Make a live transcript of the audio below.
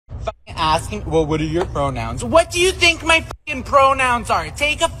asking, well, what are your pronouns? What do you think my fucking pronouns are?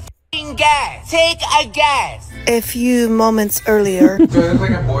 Take a fucking guess. Take a guess. A few moments earlier. Do I look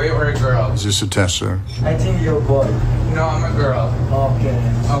like a boy or a girl? Is this a test, sir? I think you're a boy. No, I'm a girl. Okay.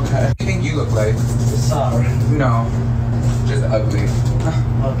 Okay. What do you think you look like? Sorry. No. Just ugly.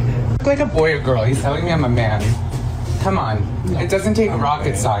 Okay. Look like a boy or girl. He's telling me I'm a man. Come on. It doesn't take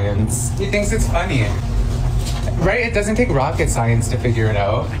rocket science. He thinks it's funny. Right? It doesn't take rocket science to figure it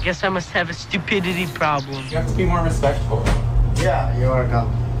out. I guess I must have a stupidity problem. You have to be more respectful. Yeah, you are not.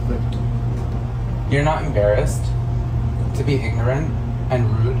 You're not embarrassed to be ignorant and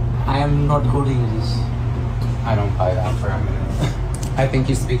rude? I am not good English. I don't buy that for a minute. I think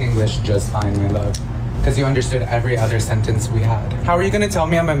you speak English just fine, my love. Because you understood every other sentence we had. How are you going to tell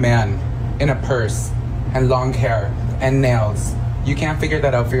me I'm a man in a purse and long hair and nails? You can't figure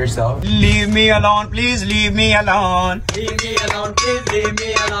that out for yourself? Leave me alone, please leave me alone. Leave me alone, please leave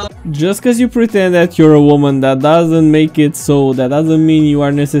me alone. Just because you pretend that you're a woman, that doesn't make it so. That doesn't mean you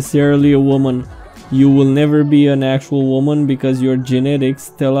are necessarily a woman. You will never be an actual woman because your genetics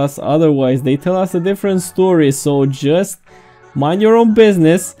tell us otherwise. They tell us a different story. So just mind your own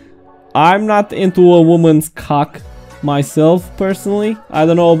business. I'm not into a woman's cock myself personally. I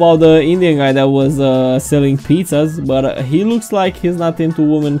don't know about the Indian guy that was selling pizzas, but he looks like he's not into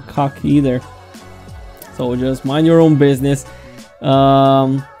woman cock either. So just mind your own business.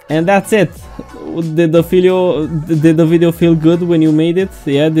 And that's it. Did the video feel good when you made it?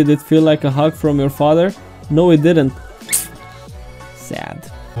 Yeah, did it feel like a hug from your father? No, it didn't. Sad.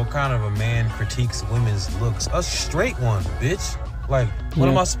 What kind of a man critiques women's looks? A straight one, bitch. Like, what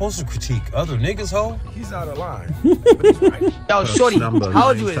am I supposed to critique? Other niggas, ho? He's out of line. But he's right. Yo, shorty, how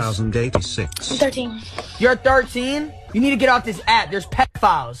old you is? 9086. I'm 13. You're 13? You need to get off this app. There's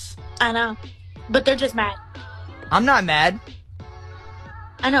pedophiles. I know. But they're just mad. I'm not mad.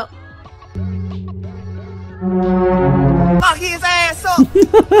 I know. Lock his ass up.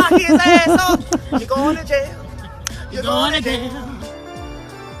 Lock his ass up. You're going to jail. You're going to jail.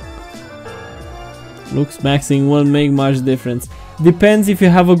 Looks maxing won't make much difference. Depends if you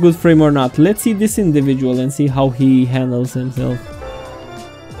have a good frame or not. Let's see this individual and see how he handles himself.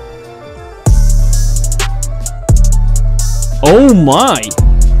 Oh my!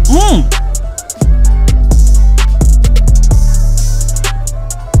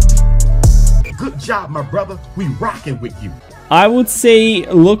 Good job, my brother. We rocking with you. I would say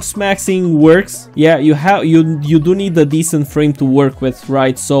looks maxing works. Yeah, you do need a decent frame to work with,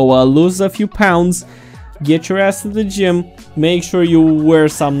 right? So lose a few pounds, get your ass to the gym, make sure you wear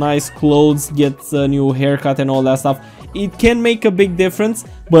some nice clothes, get a new haircut and all that stuff. It can make a big difference,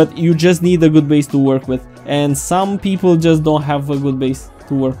 but you just need a good base to work with. And some people just don't have a good base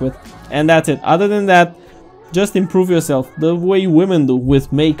to work with. And that's it. Other than that, just improve yourself the way women do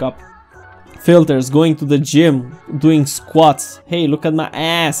with makeup. Filters, going to the gym, doing squats. Hey, look at my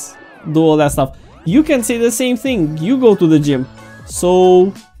ass. Do all that stuff. You can say the same thing. You go to the gym,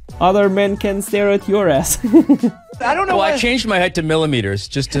 so other men can stare at your ass. I don't know. Well, I changed my height to millimeters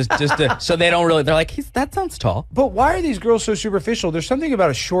just to so they don't really. They're like, that sounds tall. But why are these girls so superficial? There's something about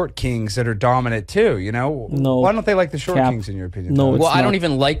a short kings that are dominant too. You know? No. Why don't they like the short kings in your opinion? No. Well, I don't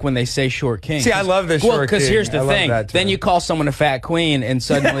even like when they say short king. See, I love the short king. Because here's the thing. Then you call someone a fat queen, and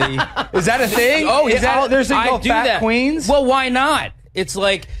suddenly is that a thing? Oh, yeah. There's a thing called fat queens. Well, why not? It's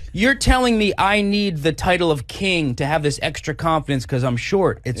like, you're telling me I need the title of king to have this extra confidence because I'm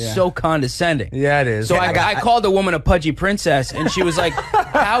short. It's so condescending. Yeah, it is. So I called a woman a pudgy princess, and she was like,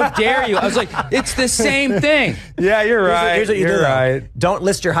 how dare you? I was like, it's the same thing. Yeah, you're right. Here's what you do, you're right. Don't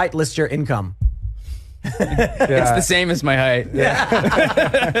list your height, list your income. It's the same as my height.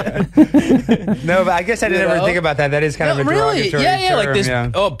 Yeah. No, but I guess I didn't ever think about that. That is kind of a really, derogatory term, like this.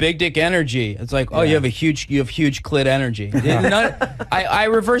 Oh, big dick energy. It's like, oh, you have huge clit energy. I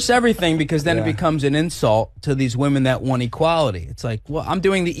reverse everything because then it becomes an insult to these women that want equality. It's like, well, I'm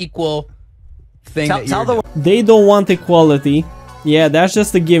doing the equal thing. They don't want equality. Yeah, that's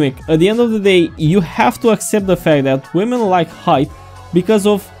just a gimmick. At the end of the day, you have to accept the fact that women like height because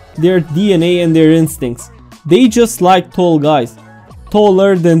of their DNA and their instincts. They just like tall guys,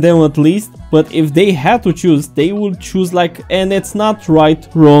 taller than them at least. But if they had to choose, they would choose like, and it's not right,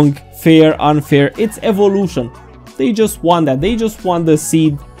 wrong, fair, unfair, it's evolution. They just want that. They just want the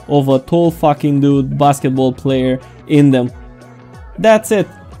seed of a tall fucking dude basketball player in them. That's it.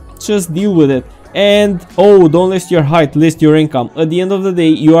 Just deal with it. And oh, don't list your height, list your income. At the end of the day,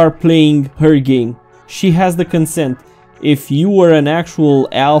 you are playing her game. She has the consent. If you were an actual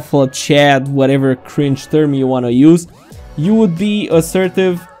alpha, Chad, whatever cringe term you want to use, you would be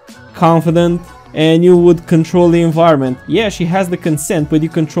assertive, confident, and you would control the environment. Yeah, she has the consent, but you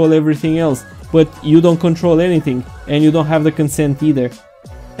control everything else. But you don't control anything, and you don't have the consent either.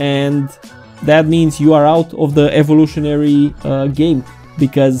 And that means you are out of the evolutionary game,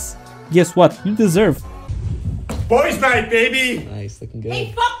 because guess what? You deserve. Boys night, baby. Nice, looking good.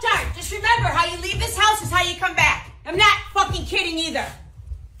 Hey, fucktard! Just remember, how you leave this house is how you come back. I'm not fucking kidding either.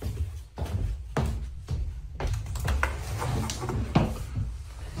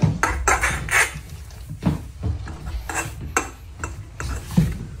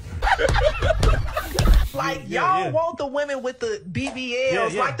 Like, y'all want the women with the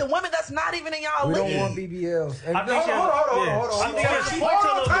BBLs, like the women that's not even in y'all league. We don't want BBLs.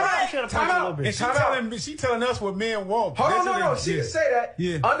 And she telling us what men want. Hold on, no. She didn't say that.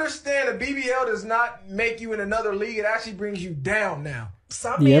 Yeah. Understand a BBL does not make you in another league. It actually brings you down now.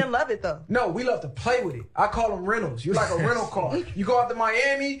 Some men love it though. No, we love to play with it. I call them rentals. You're like a rental car. You go out to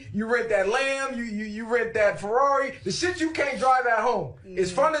Miami, you rent that Lamb, you rent that Ferrari. The shit you can't drive at home. It's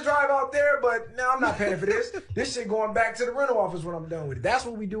fun to drive out there, but no, I'm not paying for this. This shit going back to the rental office when I'm done with it. That's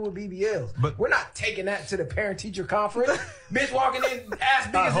what we do with BBLs. But we're not taking that to the parent-teacher conference. Bitch walking in ass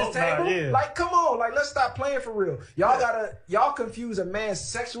big as this table. Like, come on, like let's stop playing for real. Y'all confuse a man's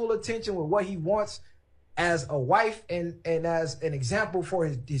sexual attention with what he wants as a wife and as an example for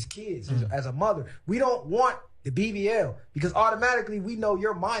his kids, as a mother. We don't want the BBL because automatically we know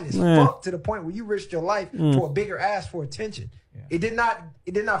your mind is fucked to the point where you risked your life for a bigger ass for attention. It did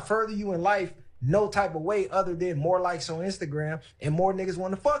not further you in life no type of way other than more likes on Instagram and more niggas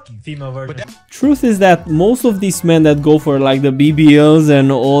want to fuck you. Female version. Truth is that most of these men that go for like the BBLs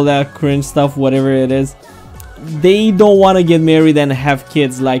and all that cringe stuff, whatever it is, they don't want to get married and have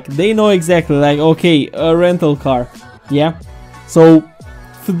kids. Like, they know exactly, like, okay, a rental car, yeah? So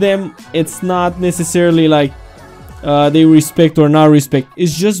for them it's not necessarily like they respect or not respect.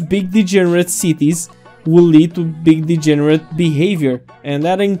 It's just big degenerate cities will lead to big degenerate behavior, and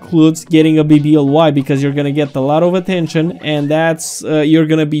that includes getting a BBL. Why? Because you're gonna get a lot of attention, and that's you're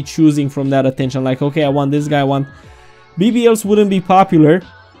gonna be choosing from that attention. Like, okay, I want this guy, I want... BBLs wouldn't be popular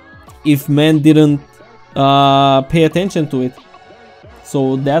if men didn't pay attention to it.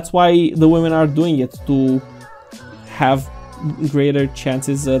 So that's why the women are doing it, to have greater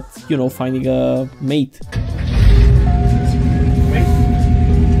chances at, you know, finding a mate.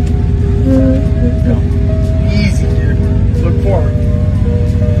 Easy, dude. Look forward.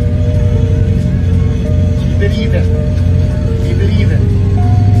 Keep it even. Keep it even.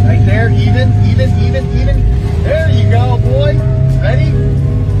 Right there, even. There you go, boy. Ready?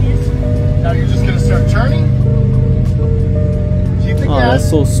 Now you're just gonna start turning. Keep the gas. That's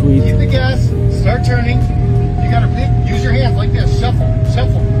so sweet. Keep the gas. Start turning. You gotta use your hands like this. Shuffle.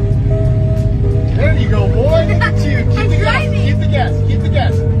 There you go, boy. Look at you. Keep the gas. Keep the gas. Keep the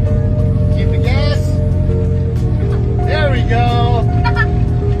gas. Keep the gas. There we go.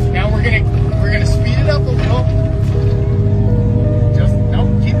 Now we're gonna speed it up a little. Just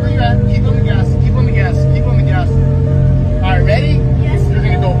keep where you're at. Keep on the gas. Keep on the gas. Keep on the gas. All right, ready? Yes. You're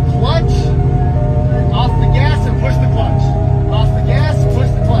gonna go clutch, off the gas, and push the clutch. Off the gas, push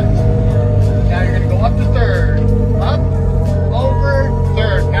the clutch. Now you're gonna go up to third. Up, over,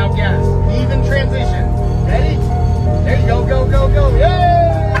 third. Now gas. Even transition. Ready? There you go. Go. Yay!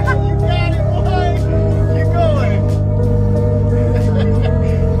 You got it, boy. Keep going.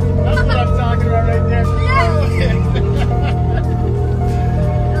 That's what I'm talking about right there. Keep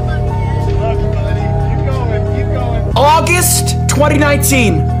going. Keep going. August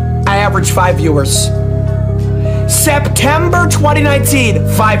 2019, I averaged 5 viewers. September 2019,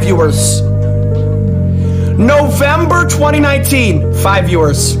 5 viewers. November 2019, 5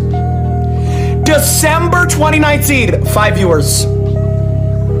 viewers. December 2019, 5 viewers.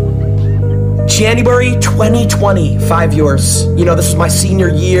 January 2020, 5 viewers. You know, this is my senior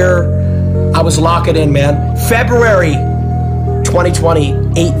year. I was locking in, man. February 2020,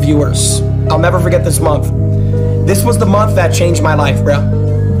 8 viewers. I'll never forget this month. This was the month that changed my life, bro.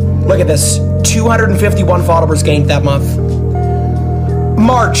 Look at this. 251 followers gained that month.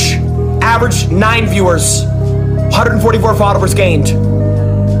 March, average 9 viewers. 144 followers gained.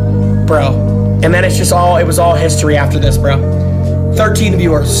 Bro. And then it was all history after this, bro. 13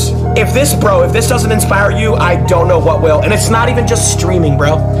 viewers. If this doesn't inspire you, I don't know what will. And it's not even just streaming,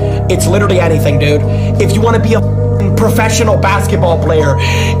 bro. It's literally anything, dude. If you want to be a professional basketball player,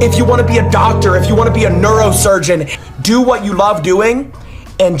 if you want to be a doctor, if you want to be a neurosurgeon, do what you love doing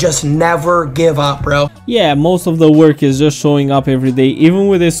and just never give up, bro. Yeah, most of the work is just showing up every day, even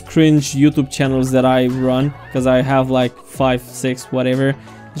with these cringe YouTube channels that I run, because I have like 5, 6, whatever.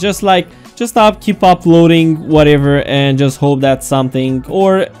 Just keep uploading whatever and just hope that something,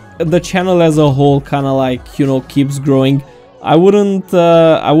 or the channel as a whole kind of like, you know, keeps growing. I wouldn't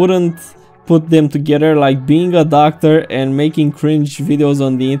put them together. Like being a doctor and making cringe videos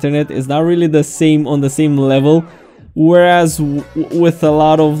on the internet is not really the same on the same level. Whereas with a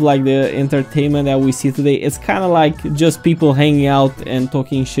lot of like the entertainment that we see today, it's kind of like just people hanging out and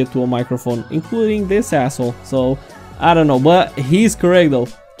talking shit to a microphone, including this asshole. So I don't know, but he's correct though.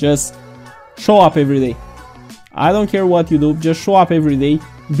 Just show up every day. I don't care what you do, just show up every day,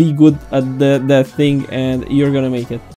 be good at that thing, and you're gonna make it.